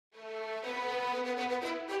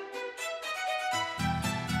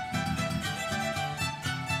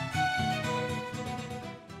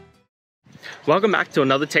Welcome back to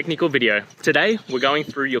another technical video. Today, we're going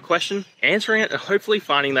through your question, answering it, and hopefully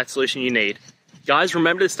finding that solution you need. Guys,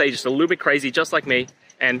 remember to stay just a little bit crazy, just like me,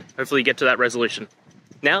 and hopefully get to that resolution.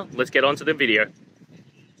 Now, let's get on to the video.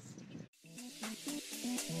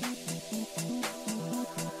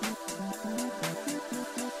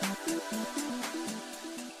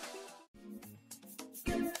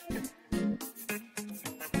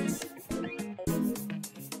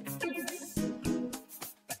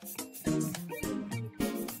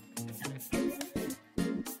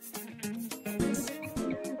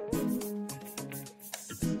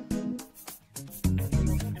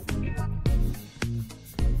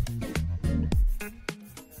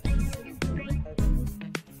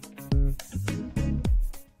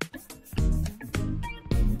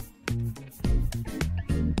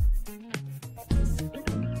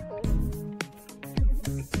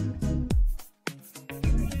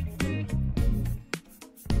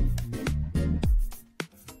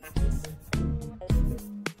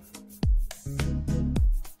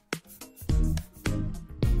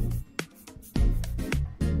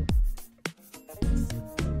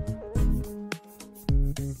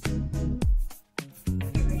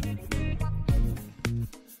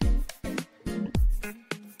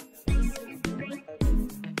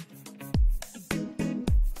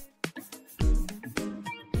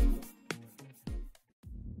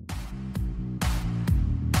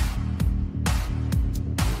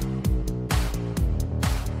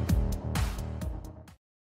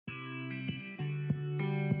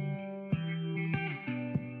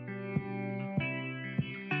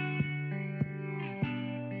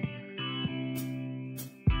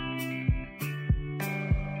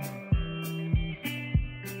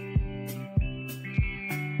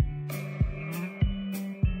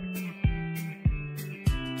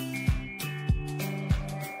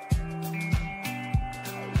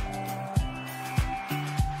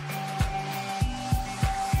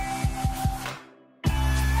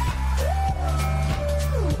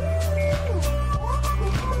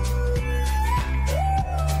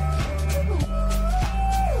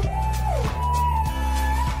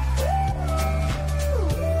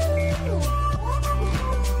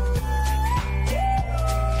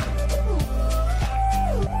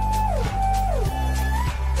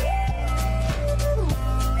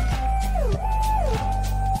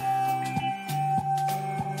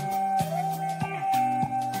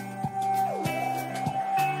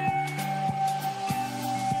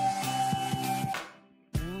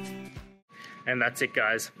 And that's it,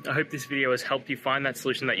 guys. I hope this video has helped you find that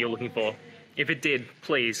solution that you're looking for. If it did,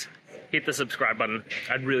 please hit the subscribe button.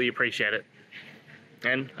 I'd really appreciate it.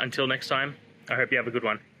 And until next time, I hope you have a good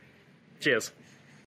one. Cheers.